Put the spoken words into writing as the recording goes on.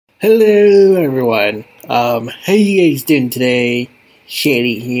Hello everyone. How you guys doing today?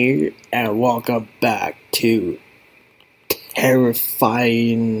 Shady here, and welcome back to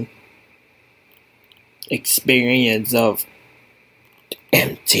terrifying experience of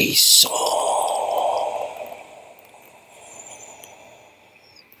empty soul.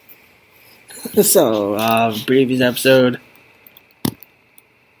 So, previous episode,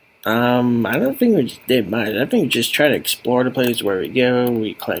 I don't think we just did much. I think we just try to explore the place where we go.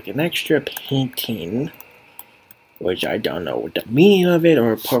 We collect an extra painting, which I don't know what the meaning of it,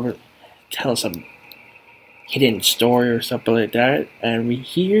 or probably tell some hidden story or something like that. And we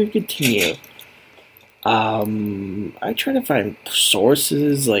here continue. I try to find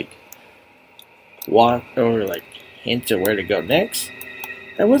sources like what or like hints of where to go next.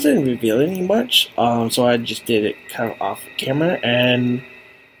 I wasn't revealing much, so I just did it kind of off camera, and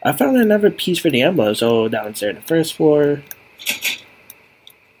I found another piece for the emblem. So downstairs on the first floor.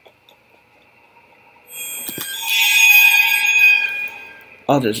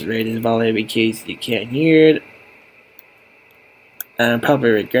 I'll just read this volume in case you can't hear it. I'm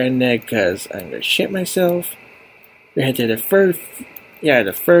probably regretting it because I'm gonna shit myself. We head to the third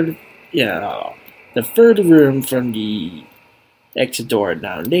room from the exit door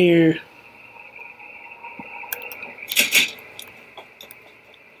down there.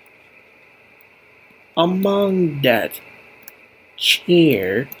 Among that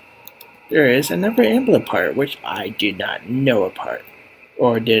chair, there is another emblem part, which I did not know apart.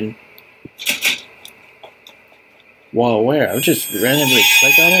 Or didn't. Well, where? I'll just randomly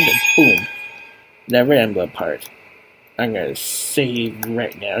click on it and boom. Never emblem part. I'm gonna save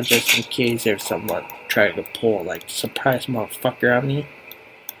right now just in case there's someone trying to pull like surprise motherfucker on me.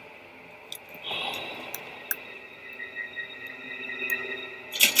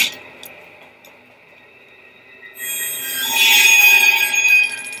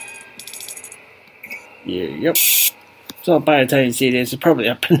 Yep. So by the time you see this, it's probably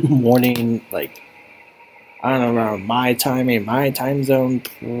up in the morning, like, I don't know, around my time, in my time zone.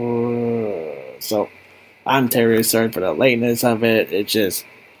 So, I'm terribly sorry for the lateness of it. It's just,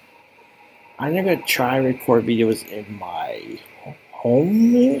 I'm not gonna try record videos in my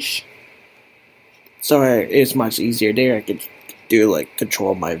home-ish. So it's much easier there. I could do, like,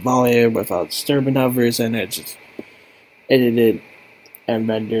 control my volume without disturbing others, and I just edit it and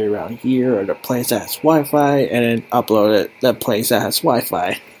render around here, or the place that has Wi-Fi, and then upload it the place that has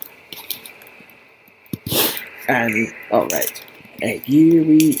Wi-Fi. And alright, and here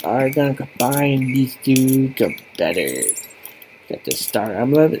we are gonna combine these two together. Got the star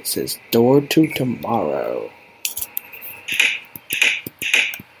emblem. It says "Door to Tomorrow."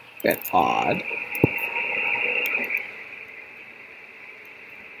 Bit odd,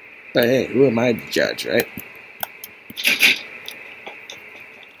 but hey, who am I to judge, right?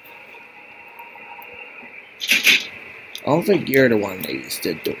 I don't think you're the one that used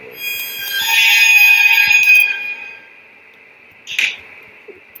the door.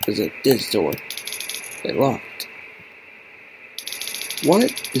 Because at this door, it locked.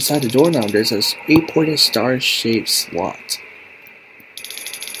 What? Beside the door now, there's this 8-pointed star-shaped slot.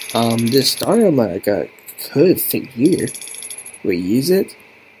 This star emblem I got could fit here. We use it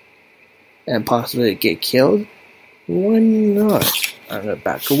and possibly get killed. Why not? I'm gonna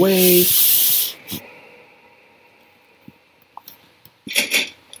back away.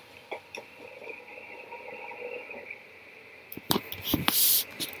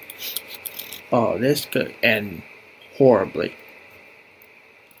 Oh, this could end horribly.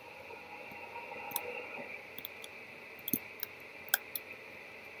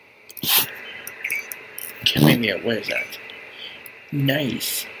 Give me a what is that?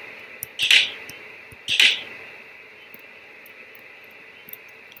 Nice.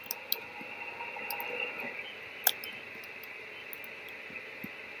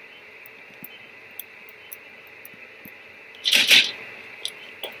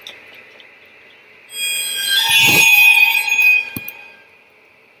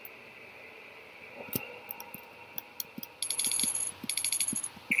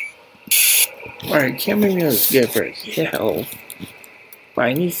 Alright, camera is good for health. But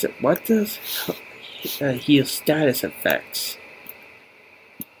I need to. What does heal status effects?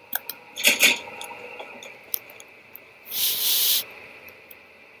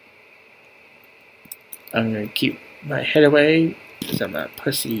 I'm gonna keep my head away because I'm a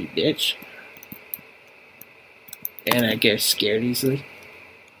pussy bitch. And I get scared easily.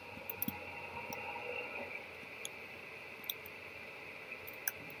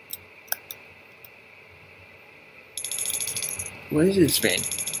 What is this thing?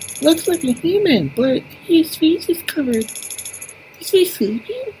 Looks like a human, but his face is covered. Is he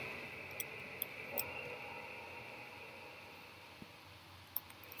sleeping?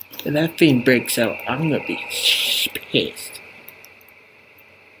 If that thing breaks out, I'm gonna be pissed.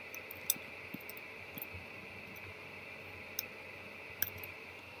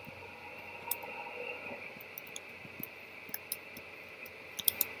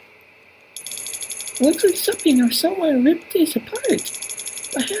 Looks like something or someone ripped this apart.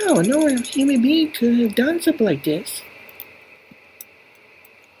 But how? No human being could have done something like this.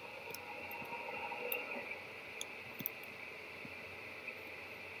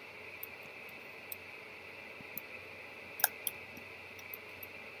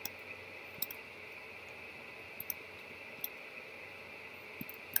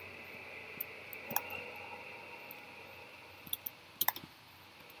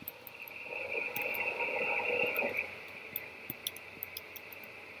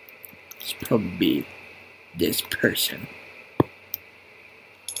 It's probably this person.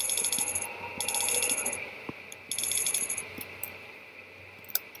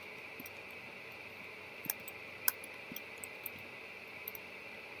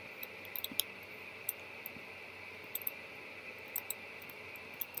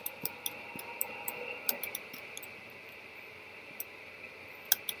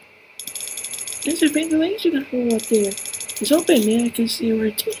 There's a ventilation hole up there. It's open, man. I can see where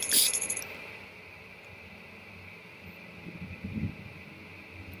it takes.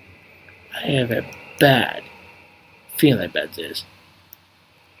 I have a bad feeling about this.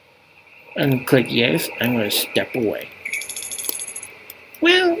 I'm gonna click yes. I'm gonna step away.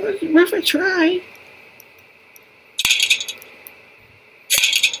 Well, it's worth a try.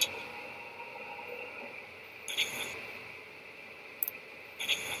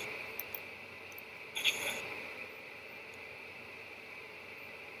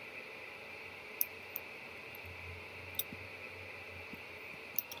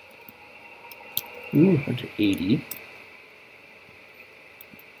 Ooh, 180.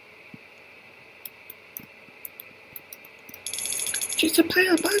 Just a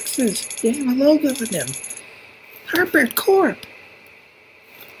pile of boxes. They have a logo on them. Harper Corp.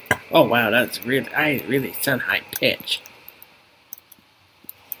 Oh wow, that's really, I really sound high pitch.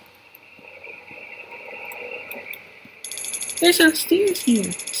 There's some stairs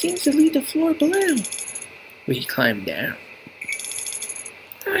here. Seems to lead to the floor below. We climb down.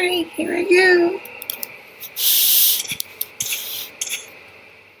 Alright, here I go.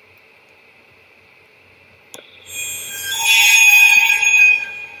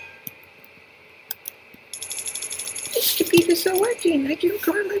 This computer's still working. I can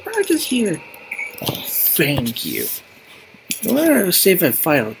record my projects here. Oh, thank you. I want to save a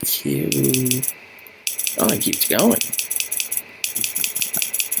file too. Oh, it keeps going.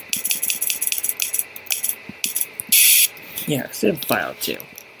 Yeah, save file too.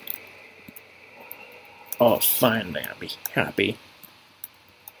 Oh, finally, I'll be happy.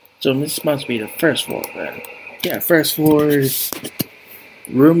 So this must be the first floor then. Yeah, first floor is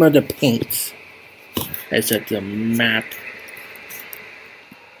room of the paints. That's at the map.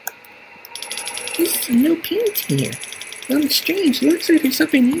 There's no paint in here. That's strange. Looks like there's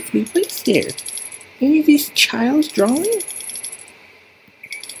something needs to be placed there. Any of these child's drawing?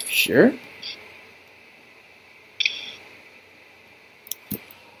 Sure.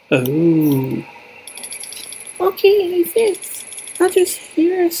 Oh. Okay, it fits. I'll just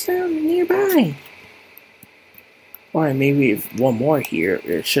hear a sound nearby. Why, maybe if one more here,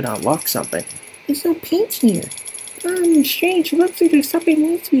 it should unlock something. There's no paint here. Strange. Looks like there's something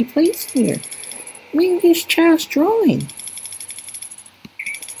needs to be placed here. Maybe this child's drawing.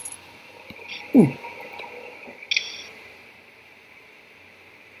 Okay,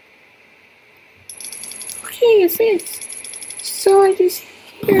 it fits. So I just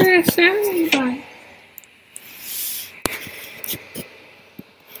hear a sound nearby.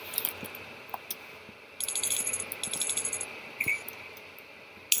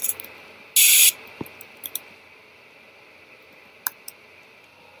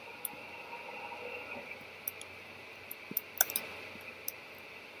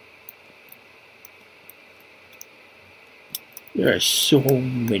 There are so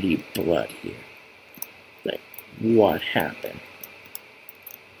many blood here. Like, what happened?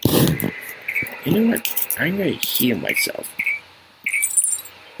 You know what? I'm gonna heal myself.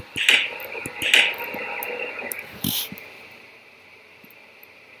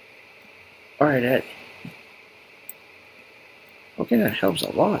 Alright, that. Okay, that helps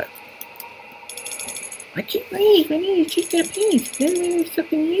a lot. I can't leave. I need to check that paint. Then there's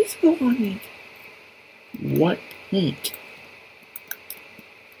something useful on it. What paint?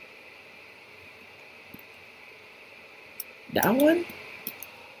 That one?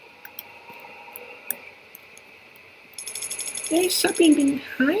 There's something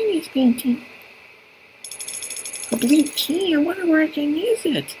behind this painting. A blue key. I wonder where I can use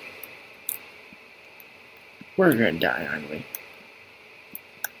it. We're gonna die, aren't we?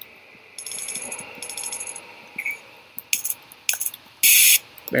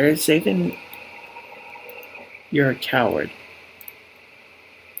 Better safe than... You're a coward.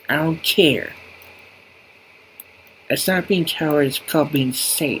 I don't care. It's not being coward, it's called being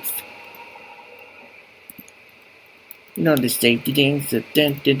safe. You know the safety things, the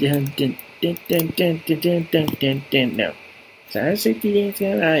dun dun dun dun dun dun dun dun dun dun dun dun. No. Is that a safety things?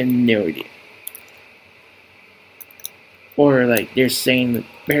 I have no idea. Or like they're saying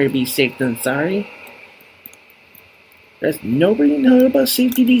better be safe than sorry. Does nobody know about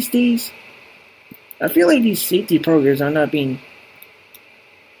safety these days? I feel like these safety programs are not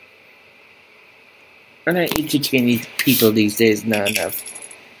educating people these days not enough.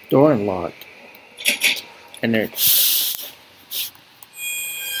 Door unlocked. And they're...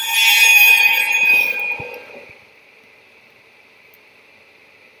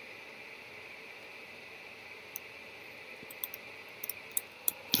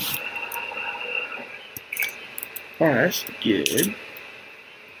 Oh, that's good.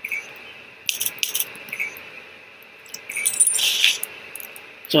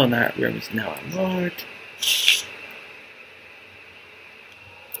 So that room is now unlocked.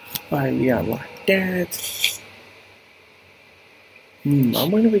 Why we unlocked that? I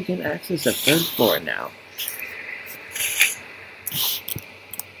wonder if we can access the third floor now.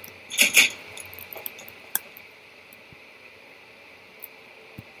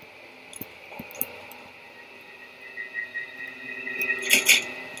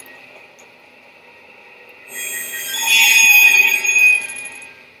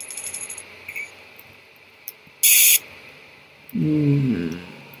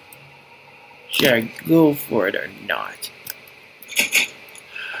 Should I go for it or not?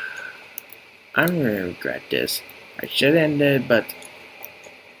 I'm gonna regret this. I should end it, but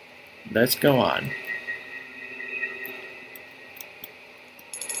let's go on.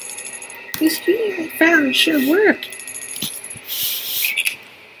 This video I found should work.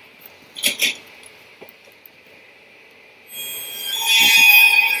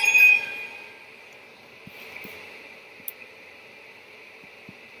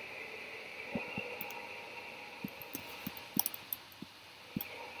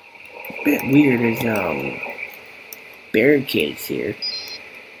 Bit weird is barricades here.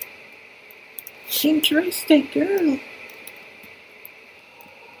 Interesting girl.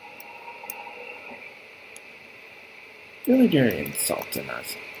 Really they're insulting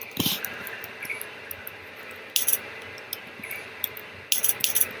us.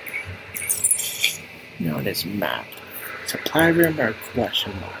 Now this map. Supply room or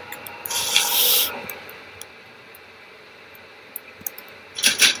question mark?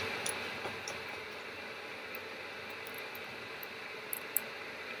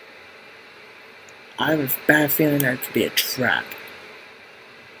 I have a bad feeling that could be a trap.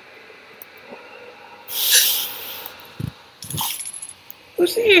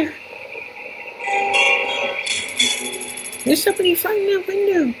 Who's there? There's somebody fighting that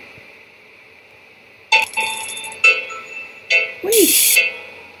window. Wait.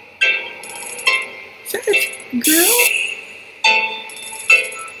 Is that a girl?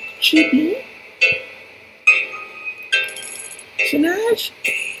 Chibi? Sinaj?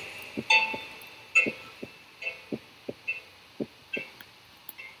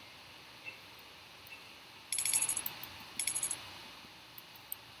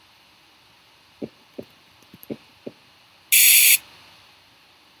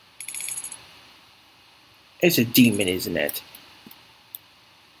 It's a demon, isn't it?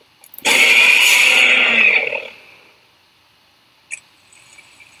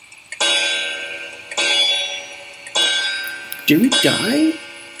 Did we die?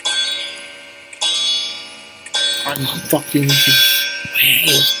 I'm fucking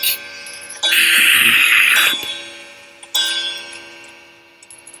awake.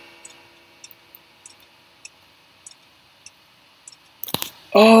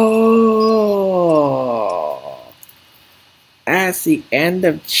 Oh, that's the end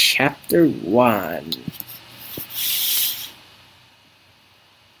of chapter 1.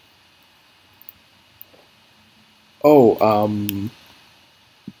 Oh,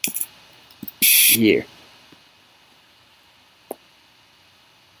 yeah.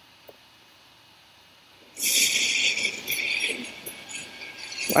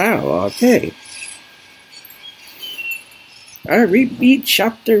 Wow, okay. Alright, repeat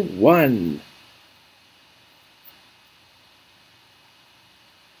chapter 1.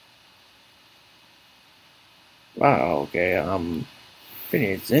 Wow, okay,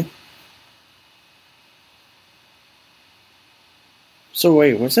 pretty interesting. So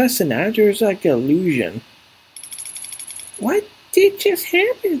wait, was that Sinatra or was that like an illusion? What did just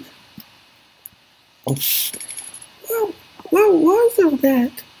happen? Oh, what was all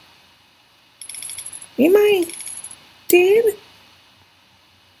that? Am I dead?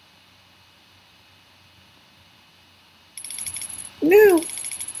 No,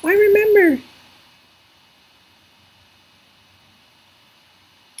 I remember.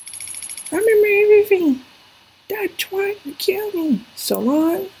 I remember everything. Dad tried to kill me. So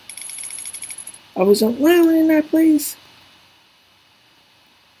long. I was alone in that place.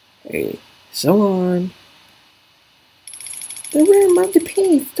 Hey, so long. The room of the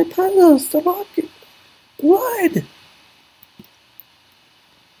peace, the puzzles, the locket, blood.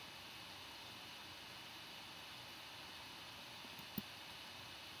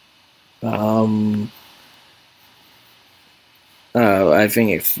 Oh, I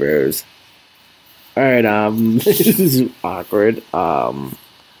think it froze. Alright, this is awkward. I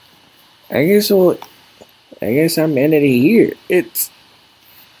guess I guess I'm ending it here.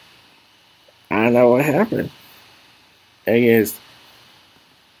 I don't know what happened. I guess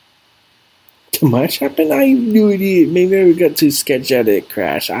too much happened? I have no idea. Maybe we got too sketched out it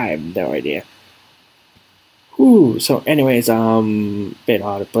crashed. I have no idea. Whew. So anyways, bit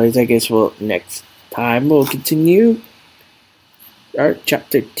out of place. I guess next time we'll continue our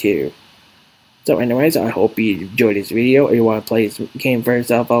chapter 2. So anyways, I hope you enjoyed this video. If you want to play this game for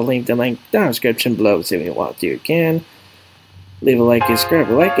yourself, I'll leave the link down in the description below. So if you want to, you can. Leave a like and subscribe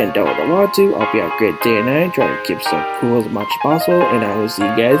a like and don't want to. I hope you have a great day and night. Try to keep so cool as much as possible. And I will see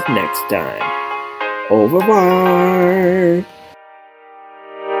you guys next time. Au revoir!